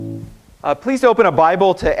Please open a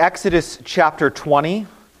Bible to Exodus chapter 20.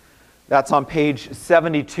 That's on page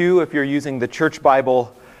 72 if you're using the church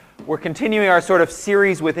Bible. We're continuing our sort of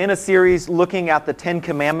series within a series looking at the 10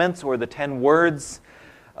 Commandments or the 10 words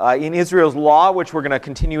in Israel's law, which we're going to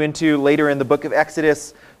continue into later in the book of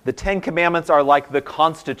Exodus. The 10 Commandments are like the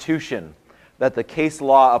Constitution that the case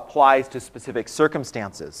law applies to specific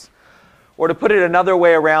circumstances. Or to put it another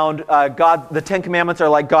way around, the 10 Commandments are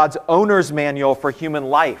like God's owner's manual for human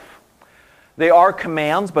life. They are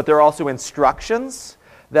commands, but they're also instructions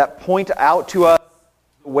that point out to us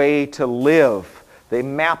the way to live. They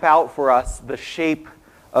map out for us the shape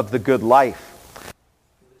of the good life.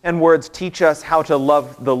 And words teach us how to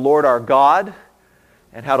love the Lord our God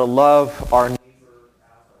and how to love our neighbor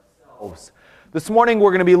as ourselves. This morning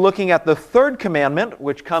we're going to be looking at the third commandment,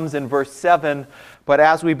 which comes in verse 7. But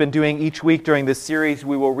as we've been doing each week during this series,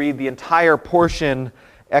 we will read the entire portion,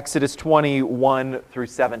 Exodus 21 through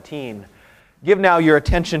 17. Give now your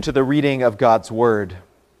attention to the reading of God's word.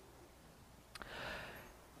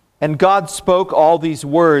 And God spoke all these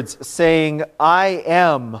words, saying, I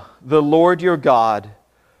am the Lord your God,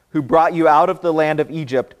 who brought you out of the land of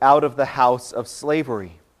Egypt, out of the house of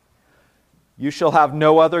slavery. You shall have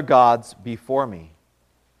no other gods before me.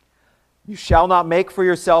 You shall not make for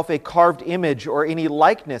yourself a carved image or any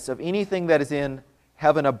likeness of anything that is in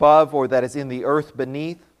heaven above, or that is in the earth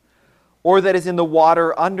beneath, or that is in the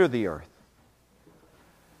water under the earth.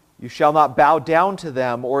 You shall not bow down to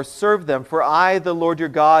them or serve them, for I, the Lord your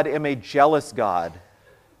God, am a jealous God,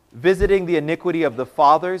 visiting the iniquity of the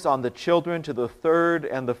fathers on the children to the third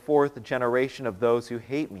and the fourth generation of those who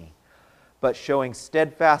hate me, but showing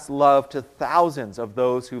steadfast love to thousands of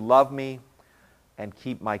those who love me and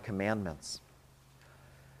keep my commandments.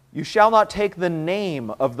 You shall not take the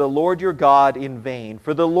name of the Lord your God in vain,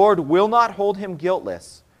 for the Lord will not hold him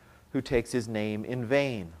guiltless who takes his name in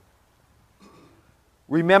vain.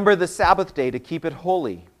 Remember the Sabbath day to keep it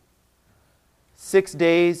holy. 6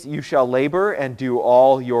 days you shall labor and do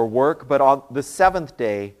all your work, but on the seventh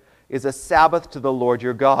day is a Sabbath to the Lord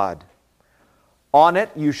your God. On it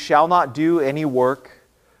you shall not do any work,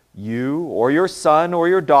 you or your son or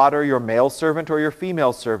your daughter, your male servant or your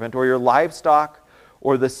female servant, or your livestock,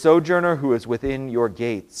 or the sojourner who is within your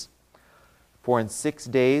gates. For in 6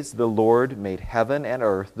 days the Lord made heaven and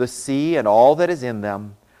earth, the sea and all that is in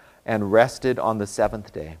them, and rested on the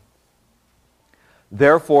seventh day.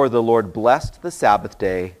 Therefore the Lord blessed the Sabbath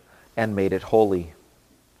day and made it holy.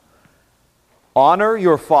 Honor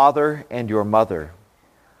your father and your mother,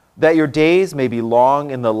 that your days may be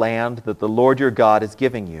long in the land that the Lord your God is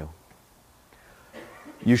giving you.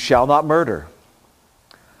 You shall not murder.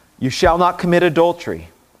 You shall not commit adultery.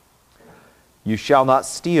 You shall not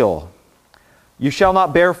steal. You shall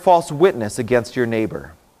not bear false witness against your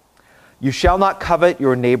neighbor. You shall not covet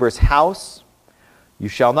your neighbor's house. You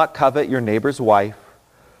shall not covet your neighbor's wife,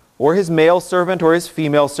 or his male servant, or his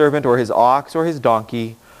female servant, or his ox, or his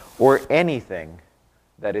donkey, or anything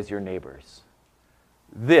that is your neighbor's.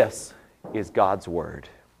 This is God's word.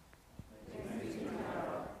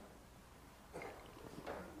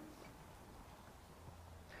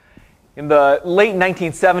 In the late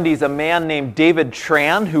 1970s, a man named David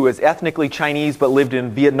Tran, who was ethnically Chinese but lived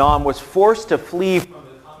in Vietnam, was forced to flee from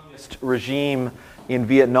the communist regime in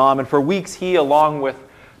Vietnam. And for weeks, he, along with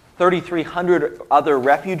 3,300 other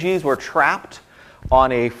refugees, were trapped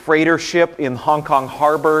on a freighter ship in Hong Kong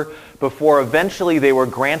harbor before eventually they were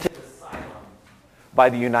granted asylum by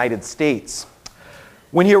the United States.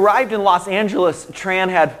 When he arrived in Los Angeles, Tran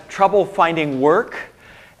had trouble finding work,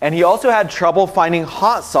 and he also had trouble finding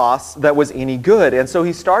hot sauce that was any good. And so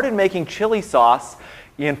he started making chili sauce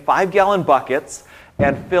in 5-gallon buckets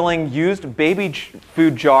and filling used baby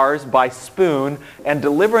food jars by spoon and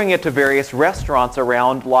delivering it to various restaurants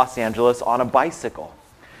around Los Angeles on a bicycle.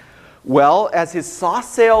 Well, as his sauce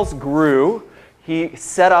sales grew, he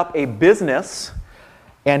set up a business,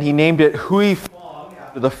 and he named it Huy Fong,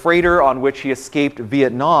 after the freighter on which he escaped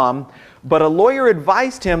Vietnam. But a lawyer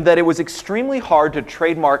advised him that it was extremely hard to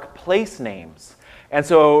trademark place names. And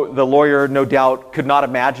so the lawyer, no doubt, could not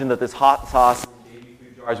imagine that this hot sauce in baby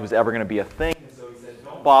food jars was ever going to be a thing. And so he said,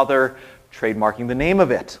 don't bother trademarking the name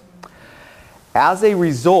of it. As a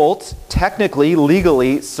result, technically,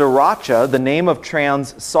 legally, sriracha, the name of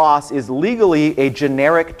Tran's sauce, is legally a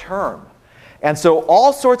generic term. And so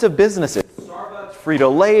all sorts of businesses, Starbucks,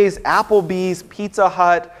 Frito-Lay's, Applebee's, Pizza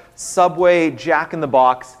Hut, Subway, Jack in the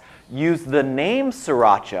Box, use the name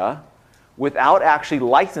sriracha without actually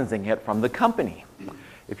licensing it from the company.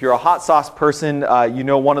 If you're a hot sauce person, you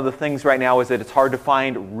know one of the things right now is that it's hard to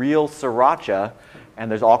find real sriracha, and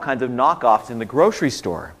there's all kinds of knockoffs in the grocery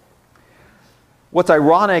store. What's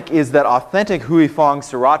ironic is that authentic Huifeng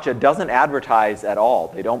Sriracha doesn't advertise at all.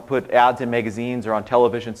 They don't put ads in magazines or on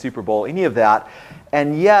television, Super Bowl, any of that.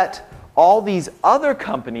 And yet, all these other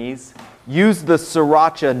companies use the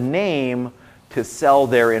Sriracha name to sell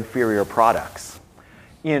their inferior products.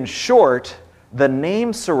 In short, the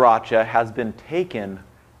name Sriracha has been taken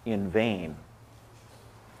in vain.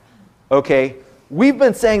 Okay, we've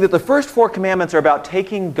been saying that the first 4 commandments are about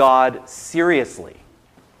taking God seriously.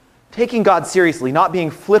 Taking God seriously, not being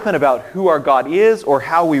flippant about who our God is or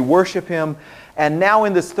how we worship Him. And now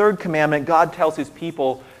in this 3rd commandment, God tells His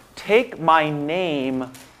people, take my name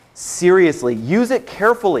seriously. Use it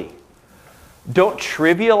carefully. Don't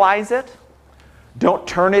trivialize it. Don't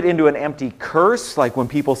turn it into an empty curse, like when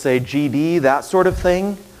people say GD, that sort of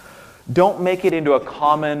thing. Don't make it into a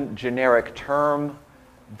common generic term.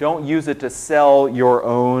 Don't use it to sell your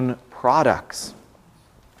own products.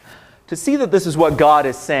 To see that this is what God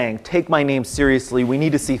is saying, take my name seriously, we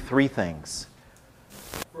need to see 3 things.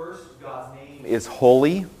 First, God's name is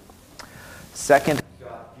holy. Second,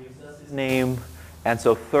 God gives us His name. And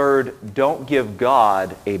so third, don't give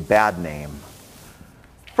God a bad name.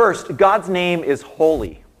 First, God's name is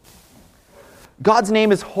holy. God's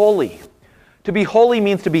name is holy. To be holy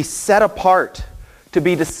means to be set apart, to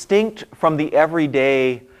be distinct from the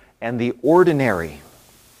everyday and the ordinary.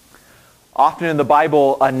 Often in the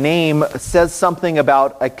Bible, a name says something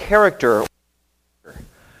about a character.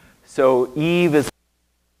 So Eve is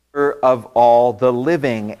father of all the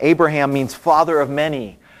living. Abraham means father of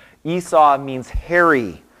many. Esau means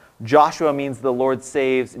hairy. Joshua means the Lord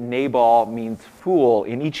saves. Nabal means fool.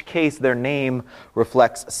 In each case, their name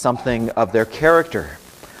reflects something of their character.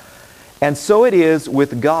 And so it is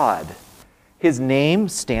with God. His name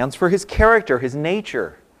stands for His character, His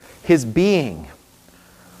nature, His being.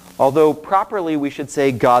 Although properly we should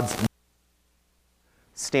say God's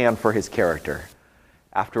stand for His character.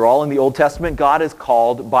 After all, in the Old Testament, God is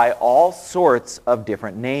called by all sorts of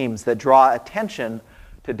different names that draw attention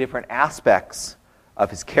to different aspects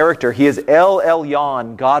of His character. He is El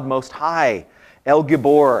Elyon, God Most High. El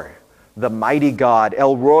Gibor, the mighty God.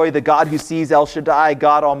 El Roy, the God who sees. El Shaddai,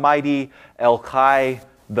 God Almighty. El Chai,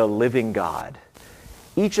 the living God.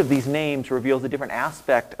 Each of these names reveals a different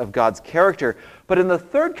aspect of God's character. But in the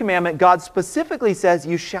 3rd commandment, God specifically says,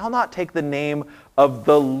 you shall not take the name of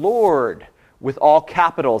the Lord, with all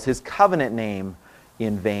capitals, His covenant name,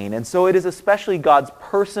 in vain. And so it is especially God's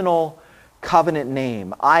personal covenant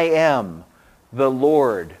name, I am the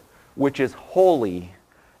Lord, which is holy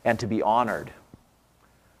and to be honored.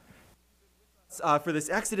 For this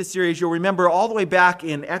Exodus series, you'll remember all the way back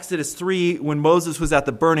in Exodus 3, when Moses was at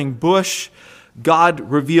the burning bush, God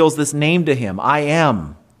reveals this name to him, I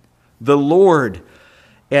am the Lord.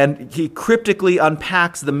 And He cryptically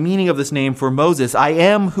unpacks the meaning of this name for Moses. I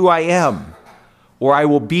am who I am, or I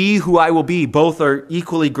will be who I will be. Both are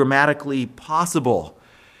equally grammatically possible.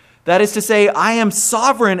 That is to say, I am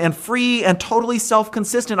sovereign and free and totally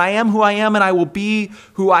self-consistent. I am who I am and I will be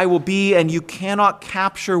who I will be, and you cannot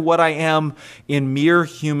capture what I am in mere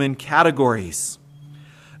human categories.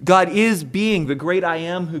 God is being, the great I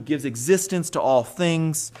am who gives existence to all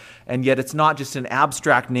things, and yet it's not just an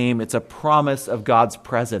abstract name, it's a promise of God's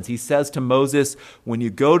presence. He says to Moses, when you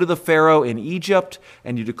go to the Pharaoh in Egypt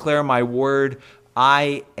and you declare my word,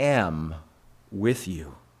 I am with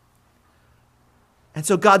you. And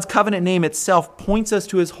so God's covenant name itself points us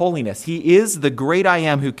to His holiness. He is the great I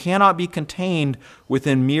am who cannot be contained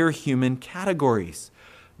within mere human categories.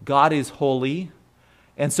 God is holy,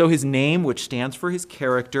 and so His name, which stands for His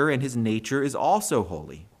character and His nature, is also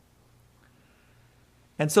holy.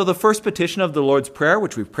 And so the first petition of the Lord's Prayer,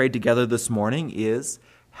 which we've prayed together this morning, is,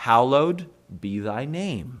 hallowed be thy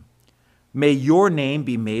name. May your name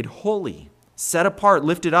be made holy, set apart,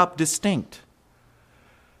 lifted up, distinct.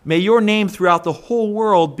 May your name throughout the whole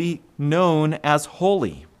world be known as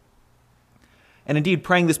holy. And indeed,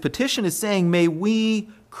 praying this petition is saying, may we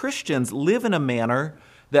Christians live in a manner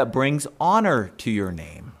that brings honor to your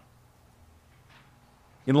name.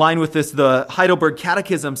 In line with this, the Heidelberg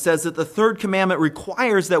Catechism says that the 3rd commandment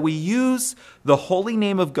requires that we use the holy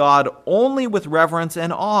name of God only with reverence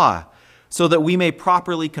and awe, so that we may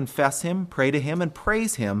properly confess Him, pray to Him, and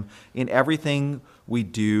praise Him in everything we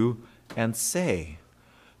do and say.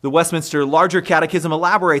 The Westminster Larger Catechism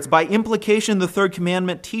elaborates, by implication, the 3rd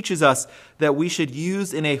commandment teaches us that we should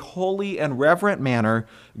use in a holy and reverent manner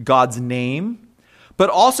God's name, but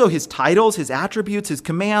also His titles, His attributes, His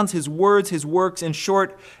commands, His words, His works. In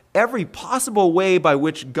short, every possible way by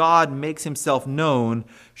which God makes Himself known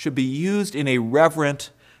should be used in a reverent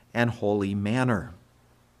and holy manner.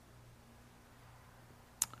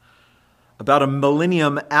 About a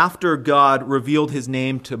millennium after God revealed his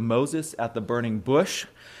name to Moses at the burning bush,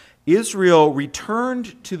 Israel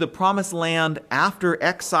returned to the promised land after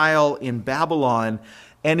exile in Babylon,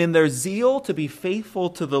 and in their zeal to be faithful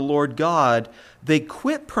to the Lord God, they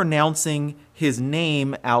quit pronouncing his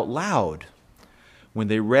name out loud. When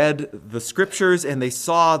they read the scriptures and they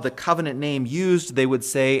saw the covenant name used, they would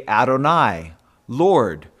say Adonai,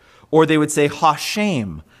 Lord, or they would say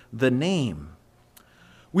Hashem, the name.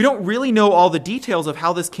 We don't really know all the details of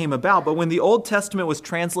how this came about, but when the Old Testament was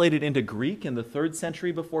translated into Greek in the 3rd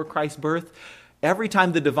century before Christ's birth, every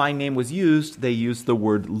time the divine name was used, they used the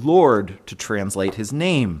word Lord to translate his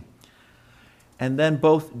name. And then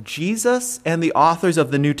both Jesus and the authors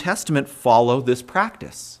of the New Testament follow this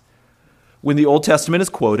practice. When the Old Testament is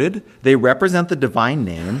quoted, they represent the divine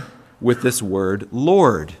name with this word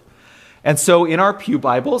Lord. And so in our pew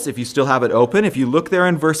Bibles, if you still have it open, if you look there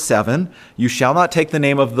in verse 7, you shall not take the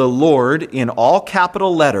name of the Lord in all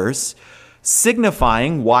capital letters,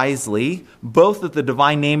 signifying wisely both that the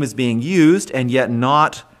divine name is being used and yet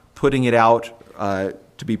not putting it out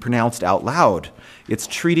to be pronounced out loud. It's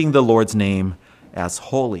treating the Lord's name as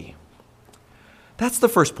holy. That's the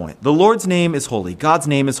first point. The Lord's name is holy. God's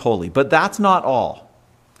name is holy. But that's not all.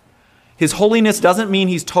 His holiness doesn't mean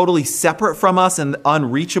he's totally separate from us and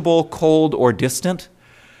unreachable, cold, or distant.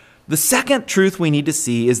 The second truth we need to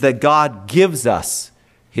see is that God gives us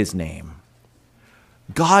his name.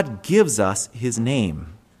 God gives us his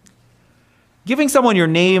name. Giving someone your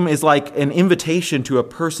name is like an invitation to a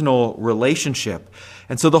personal relationship.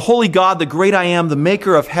 And so the holy God, the great I am, the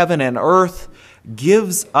maker of heaven and earth,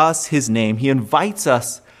 gives us his name. He invites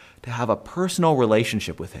us to have a personal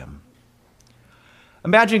relationship with him.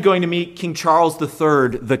 Imagine going to meet King Charles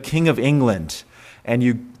III, the King of England, and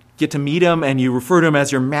you get to meet him and you refer to him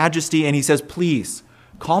as your majesty, and he says, please,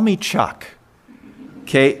 call me Chuck.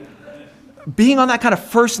 Okay? Being on that kind of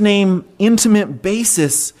first name, intimate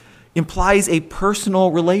basis implies a personal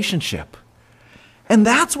relationship. And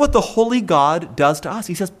that's what the holy God does to us.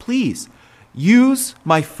 He says, please, use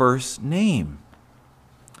my first name.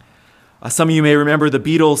 Some of you may remember the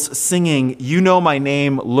Beatles singing, "You know my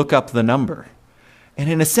name, look up the number." And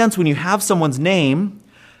in a sense, when you have someone's name,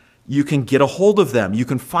 you can get a hold of them. You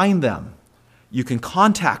can find them. You can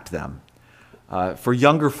contact them. For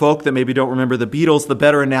younger folk that maybe don't remember the Beatles, the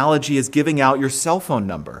better analogy is giving out your cell phone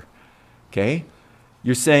number. Okay?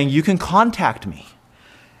 You're saying, you can contact me.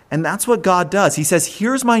 And that's what God does. He says,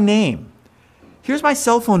 here's my name. Here's my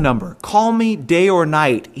cell phone number. Call me day or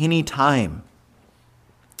night, anytime.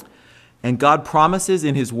 And God promises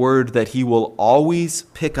in his word that he will always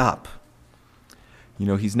pick up. You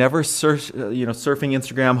know, he's never surfing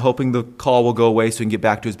Instagram hoping the call will go away so he can get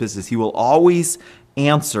back to his business. He will always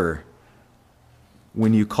answer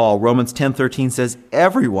when you call. Romans 10:13 says,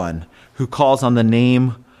 everyone who calls on the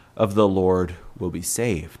name of the Lord will be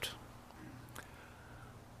saved.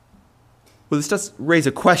 Well, this does raise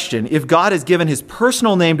a question. If God has given his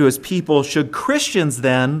personal name to his people, should Christians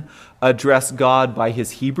then address God by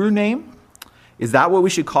his Hebrew name? Is that what we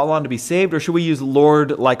should call on to be saved, or should we use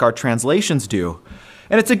Lord like our translations do?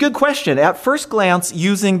 And it's a good question. At first glance,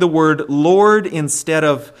 using the word Lord instead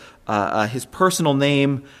of his personal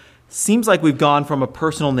name seems like we've gone from a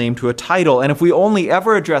personal name to a title. And if we only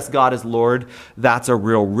ever address God as Lord, that's a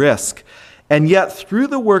real risk. And yet, through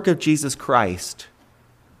the work of Jesus Christ,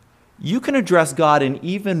 you can address God in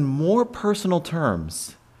even more personal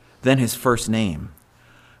terms than his first name.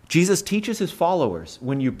 Jesus teaches his followers,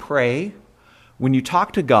 when you pray, when you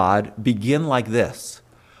talk to God, begin like this: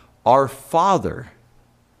 Our Father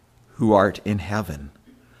who art in heaven.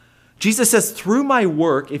 Jesus says, through my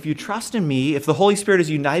work, if you trust in me, if the Holy Spirit has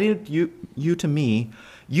united you to me,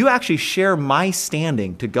 you actually share my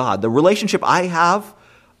standing to God. The relationship I have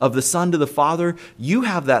of the Son to the Father, you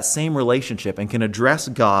have that same relationship and can address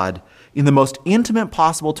God in the most intimate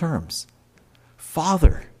possible terms.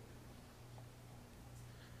 Father.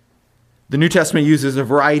 The New Testament uses a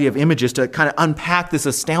variety of images to kind of unpack this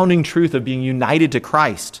astounding truth of being united to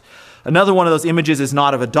Christ. Another one of those images is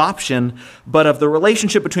not of adoption, but of the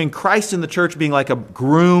relationship between Christ and the church being like a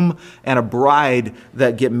groom and a bride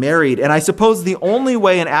that get married. And I suppose the only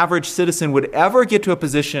way an average citizen would ever get to a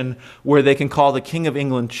position where they can call the King of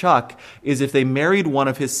England Chuck is if they married one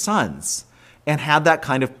of his sons and had that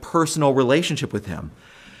kind of personal relationship with him.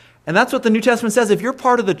 And that's what the New Testament says. If you're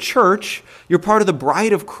part of the church, you're part of the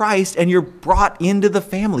bride of Christ, and you're brought into the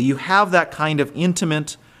family. You have that kind of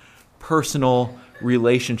intimate, personal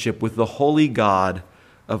relationship with the holy God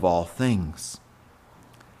of all things.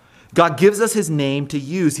 God gives us his name to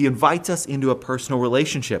use. He invites us into a personal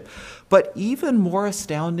relationship. But even more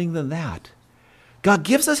astounding than that, God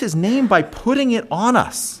gives us his name by putting it on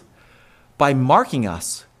us, by marking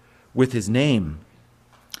us with his name.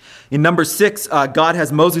 In Numbers 6, God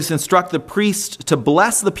has Moses instruct the priest to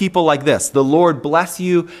bless the people like this. The Lord bless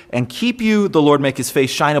you and keep you. The Lord make his face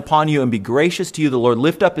shine upon you and be gracious to you. The Lord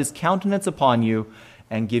lift up his countenance upon you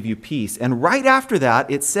and give you peace. And right after that,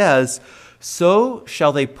 it says, so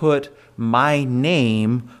shall they put my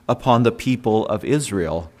name upon the people of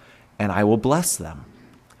Israel, and I will bless them.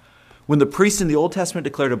 When the priest in the Old Testament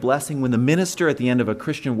declared a blessing, when the minister at the end of a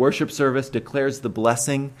Christian worship service declares the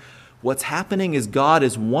blessing, what's happening is God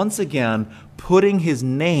is once again putting his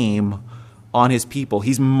name on his people.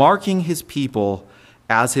 He's marking his people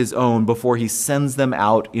as his own before he sends them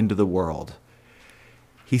out into the world.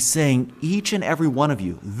 He's saying, each and every one of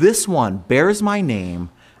you, this one bears my name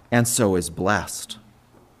and so is blessed.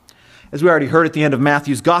 As we already heard at the end of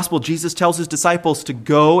Matthew's gospel, Jesus tells his disciples to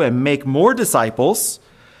go and make more disciples,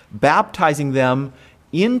 baptizing them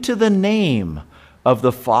into the name of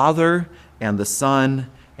the Father and the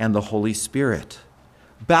Son and the Holy Spirit.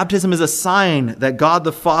 Baptism is a sign that God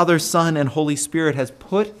the Father, Son, and Holy Spirit has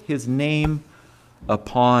put his name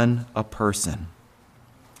upon a person.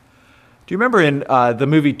 Do you remember in the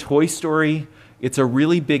movie Toy Story, it's a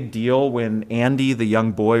really big deal when Andy, the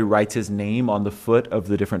young boy, writes his name on the foot of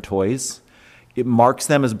the different toys. It marks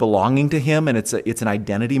them as belonging to him, and it's an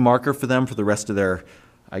identity marker for them for the rest of their,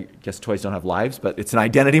 I guess toys don't have lives, but it's an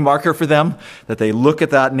identity marker for them that they look at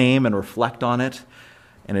that name and reflect on it,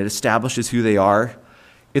 and it establishes who they are.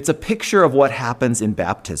 It's a picture of what happens in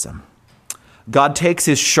baptism. God takes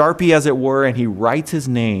his Sharpie, as it were, and he writes his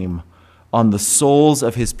name on the souls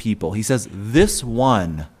of his people. He says, this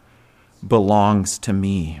one belongs to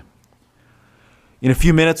me. In a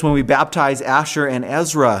few minutes, when we baptize Asher and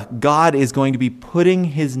Ezra, God is going to be putting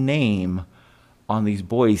his name on these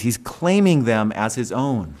boys. He's claiming them as his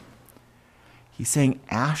own. He's saying,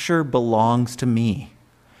 Asher belongs to me.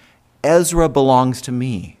 Ezra belongs to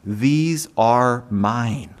me. These are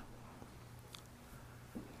mine.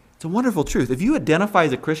 It's a wonderful truth. If you identify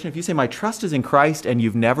as a Christian, if you say, my trust is in Christ, and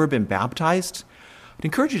you've never been baptized, I'd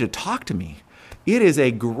encourage you to talk to me. It is a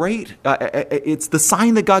great, it's the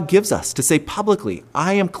sign that God gives us to say publicly,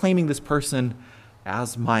 I am claiming this person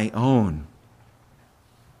as my own.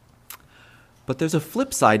 But there's a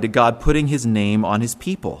flip side to God putting his name on his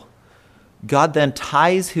people. God then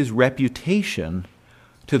ties his reputation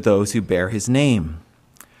to those who bear his name.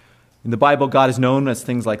 In the Bible, God is known as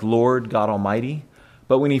things like Lord, God Almighty.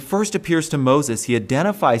 But when he first appears to Moses, he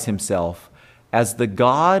identifies himself as the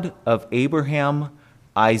God of Abraham,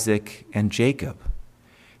 Isaac, and Jacob.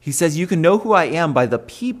 He says, you can know who I am by the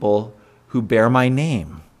people who bear my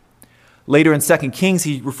name. Later in 2 Kings,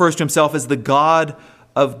 he refers to himself as the God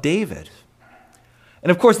of David.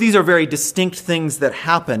 And of course, these are very distinct things that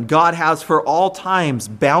happen. God has for all times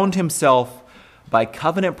bound himself by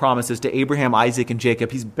covenant promises to Abraham, Isaac, and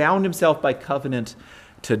Jacob. He's bound himself by covenant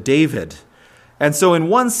to David. And so in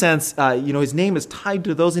one sense, his name is tied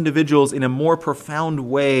to those individuals in a more profound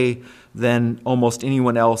way than almost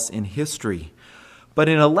anyone else in history. But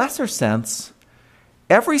in a lesser sense,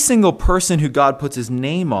 every single person who God puts his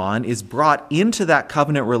name on is brought into that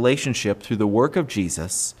covenant relationship through the work of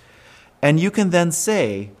Jesus. And you can then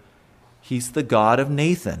say, he's the God of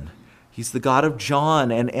Nathan. He's the God of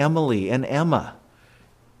John and Emily and Emma.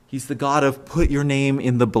 He's the God of put your name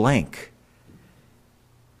in the blank.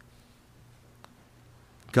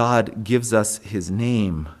 God gives us his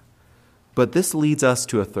name. But this leads us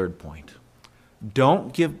to a third point.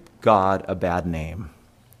 Don't give God a bad name.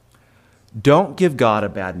 Don't give God a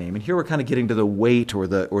bad name. And here we're kind of getting to the weight or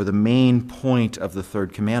the main point of the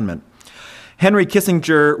third commandment. Henry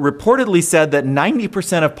Kissinger reportedly said that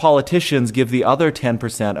 90% of politicians give the other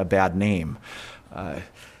 10% a bad name.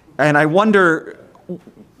 And I wonder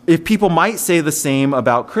if people might say the same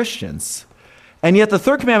about Christians. And yet the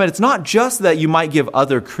third commandment, it's not just that you might give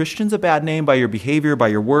other Christians a bad name by your behavior, by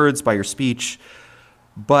your words, by your speech,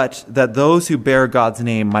 but that those who bear God's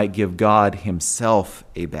name might give God himself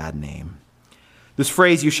a bad name. This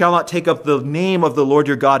phrase, you shall not take up the name of the Lord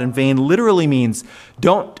your God in vain, literally means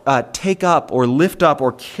don't take up or lift up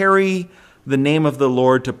or carry the name of the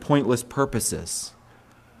Lord to pointless purposes.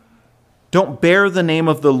 Don't bear the name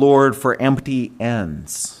of the Lord for empty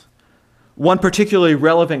ends. One particularly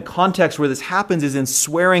relevant context where this happens is in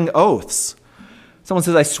swearing oaths. Someone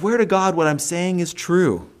says, I swear to God what I'm saying is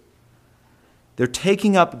true. They're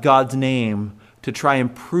taking up God's name to try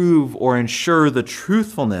and prove or ensure the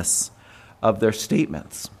truthfulness of their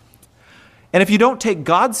statements. And if you don't take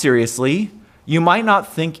God seriously, you might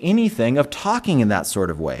not think anything of talking in that sort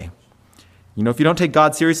of way. If you don't take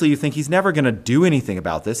God seriously, you think he's never going to do anything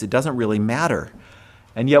about this. It doesn't really matter.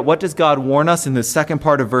 And yet, what does God warn us in the second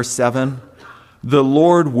part of verse 7? The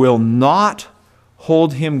Lord will not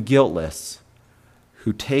hold him guiltless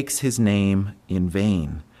who takes his name in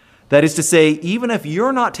vain. That is to say, even if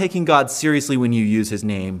you're not taking God seriously when you use his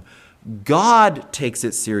name, God takes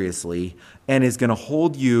it seriously and is going to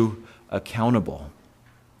hold you accountable.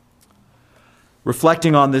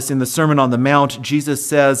 Reflecting on this in the Sermon on the Mount, Jesus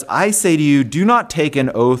says, I say to you, do not take an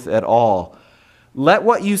oath at all. Let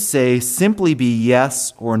what you say simply be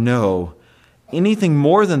yes or no. Anything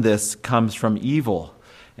more than this comes from evil.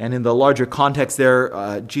 And in the larger context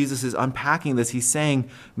there, Jesus is unpacking this. He's saying,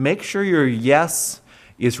 make sure your yes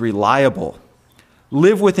is reliable.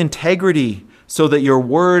 Live with integrity so that your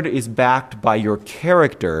word is backed by your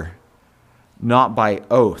character, not by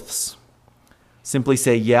oaths. Simply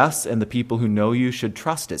say yes, and the people who know you should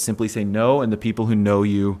trust it. Simply say no, and the people who know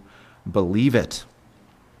you believe it.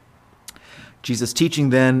 Jesus' teaching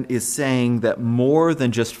then is saying that more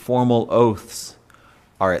than just formal oaths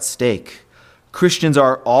are at stake. Christians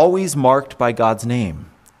are always marked by God's name.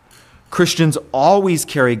 Christians always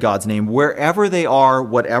carry God's name wherever they are,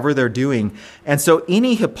 whatever they're doing. And so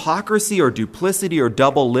any hypocrisy or duplicity or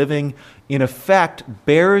double living, in effect,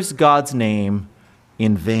 bears God's name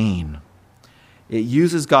in vain. It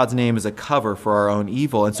uses God's name as a cover for our own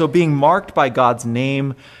evil. And so being marked by God's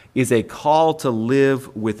name is a call to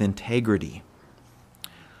live with integrity.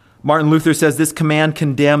 Martin Luther says this command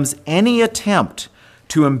condemns any attempt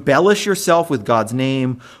to embellish yourself with God's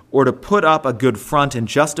name or to put up a good front and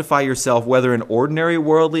justify yourself, whether in ordinary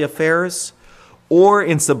worldly affairs or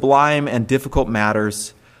in sublime and difficult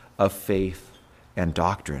matters of faith and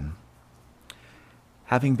doctrine.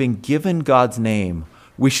 Having been given God's name,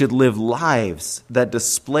 we should live lives that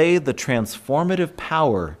display the transformative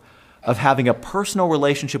power of having a personal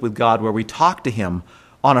relationship with God where we talk to him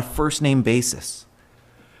on a first-name basis.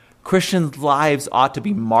 Christians' lives ought to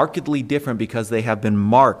be markedly different because they have been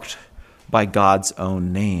marked by God's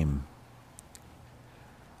own name.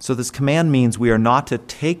 So this command means we are not to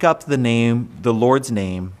take up the Lord's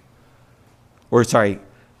name,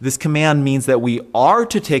 this command means that we are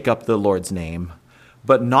to take up the Lord's name,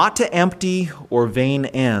 but not to empty or vain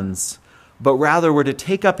ends, but rather we're to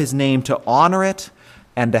take up his name to honor it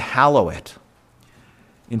and to hallow it.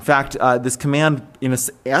 In fact, this command, in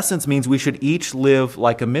essence, means we should each live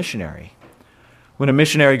like a missionary. When a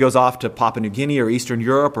missionary goes off to Papua New Guinea or Eastern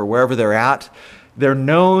Europe or wherever they're at, they're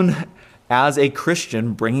known as a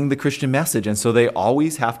Christian bringing the Christian message, and so they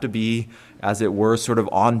always have to be, as it were, sort of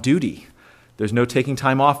on duty. There's no taking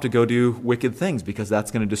time off to go do wicked things because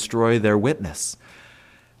that's going to destroy their witness.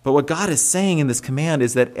 But what God is saying in this command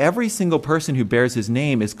is that every single person who bears his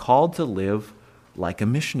name is called to live like a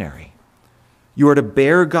missionary. You are to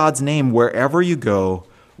bear God's name wherever you go,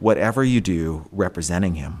 whatever you do,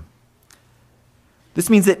 representing him. This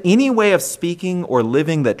means that any way of speaking or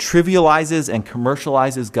living that trivializes and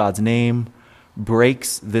commercializes God's name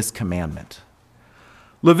breaks this commandment.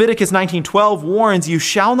 Leviticus 19:12 warns, "You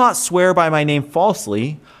shall not swear by my name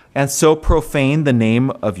falsely and so profane the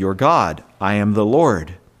name of your God. I am the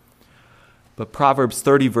Lord." But Proverbs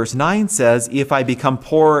 30 verse 9 says, "If I become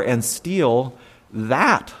poor and steal,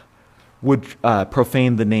 that would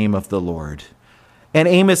profane the name of the Lord." And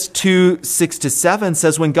Amos 2:6-7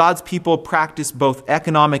 says, when God's people practice both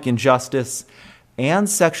economic injustice and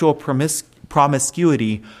sexual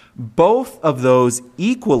promiscuity, both of those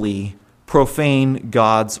equally profane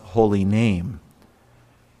God's holy name.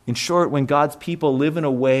 In short, when God's people live in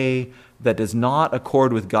a way that does not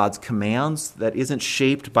accord with God's commands, that isn't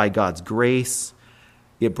shaped by God's grace,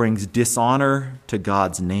 it brings dishonor to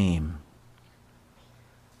God's name.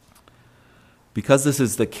 Because this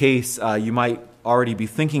is the case, you might already be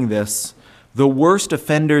thinking this, the worst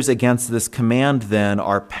offenders against this command then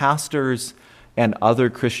are pastors and other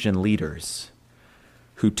Christian leaders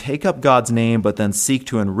who take up God's name but then seek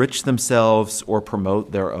to enrich themselves or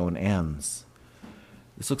promote their own ends.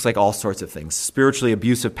 This looks like all sorts of things. Spiritually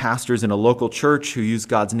abusive pastors in a local church who use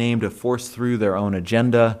God's name to force through their own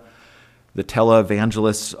agenda. The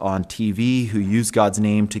televangelists on TV who use God's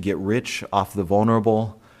name to get rich off the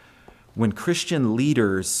vulnerable. When Christian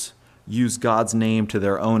leaders use God's name to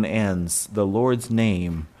their own ends, the Lord's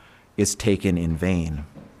name is taken in vain.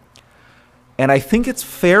 And I think it's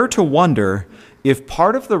fair to wonder if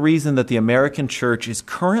part of the reason that the American church is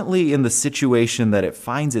currently in the situation that it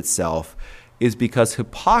finds itself is because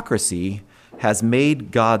hypocrisy has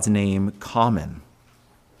made God's name common.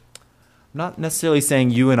 I'm not necessarily saying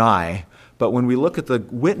you and I, but when we look at the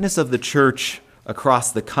witness of the church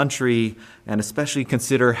across the country and especially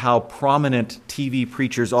consider how prominent TV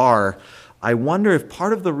preachers are, I wonder if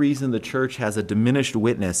part of the reason the church has a diminished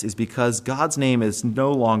witness is because God's name is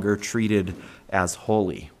no longer treated as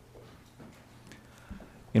holy.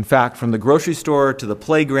 In fact, from the grocery store to the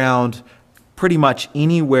playground, pretty much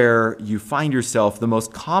anywhere you find yourself, the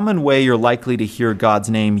most common way you're likely to hear God's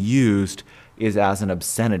name used is as an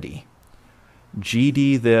obscenity.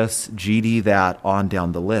 GD this, GD that, on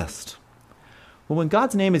down the list. Well, when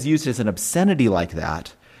God's name is used as an obscenity like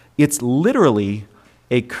that, it's literally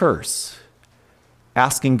a curse,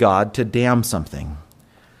 asking God to damn something.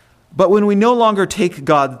 But when we no longer take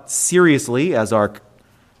God seriously, as our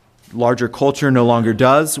larger culture no longer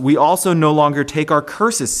does, we also no longer take our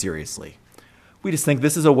curses seriously. We just think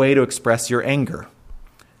this is a way to express your anger.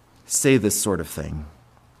 Say this sort of thing.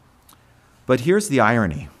 But here's the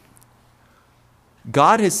irony.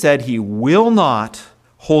 God has said he will not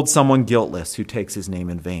hold someone guiltless who takes his name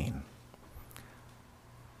in vain.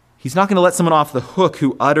 He's not going to let someone off the hook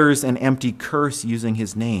who utters an empty curse using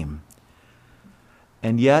his name.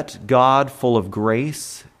 And yet, God, full of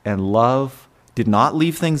grace and love, did not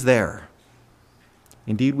leave things there.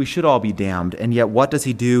 Indeed, we should all be damned. And yet, what does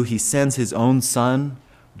he do? He sends his own Son,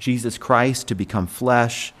 Jesus Christ, to become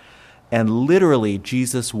flesh. And literally,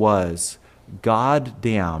 Jesus was God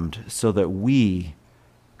damned so that we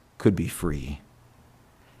could be free.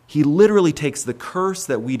 He literally takes the curse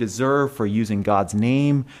that we deserve for using God's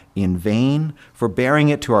name in vain, for bearing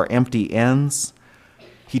it to our empty ends.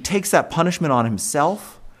 He takes that punishment on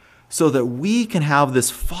himself so that we can have this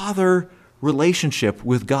Father relationship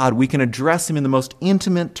with God. We can address him in the most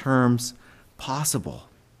intimate terms possible.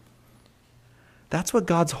 That's what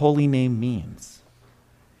God's holy name means.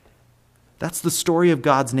 That's the story of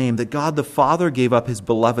God's name, that God the Father gave up his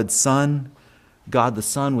beloved Son. God the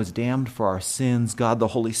Son was damned for our sins. God the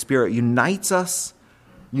Holy Spirit unites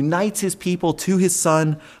his people to his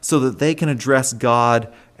Son so that they can address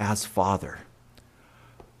God as Father.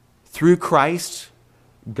 Through Christ,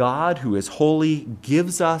 God, who is holy,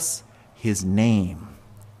 gives us his name.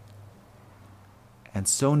 And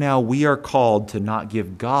so now we are called to not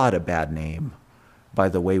give God a bad name by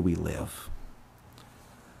the way we live.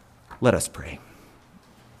 Let us pray.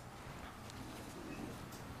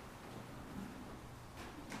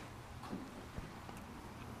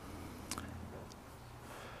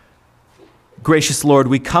 Gracious Lord,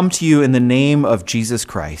 we come to you in the name of Jesus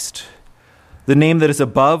Christ, the name that is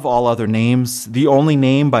above all other names, the only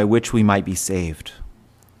name by which we might be saved.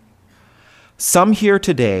 Some here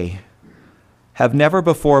today have never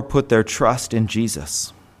before put their trust in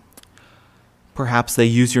Jesus. Perhaps they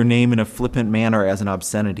use your name in a flippant manner as an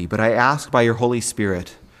obscenity, but I ask by your Holy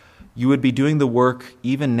Spirit, you would be doing the work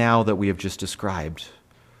even now that we have just described.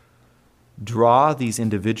 Draw these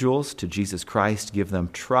individuals to Jesus Christ, give them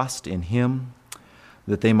trust in him,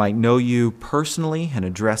 that they might know you personally and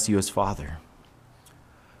address you as Father.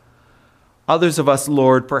 Others of us,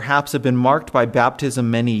 Lord, perhaps have been marked by baptism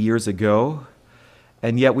many years ago,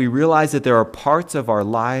 and yet we realize that there are parts of our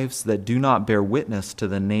lives that do not bear witness to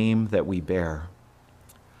the name that we bear.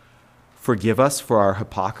 Forgive us for our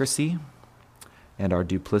hypocrisy and our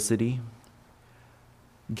duplicity.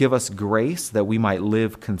 Give us grace that we might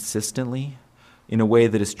live consistently in a way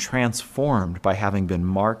that is transformed by having been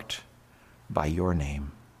marked by your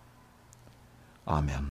name. Amen.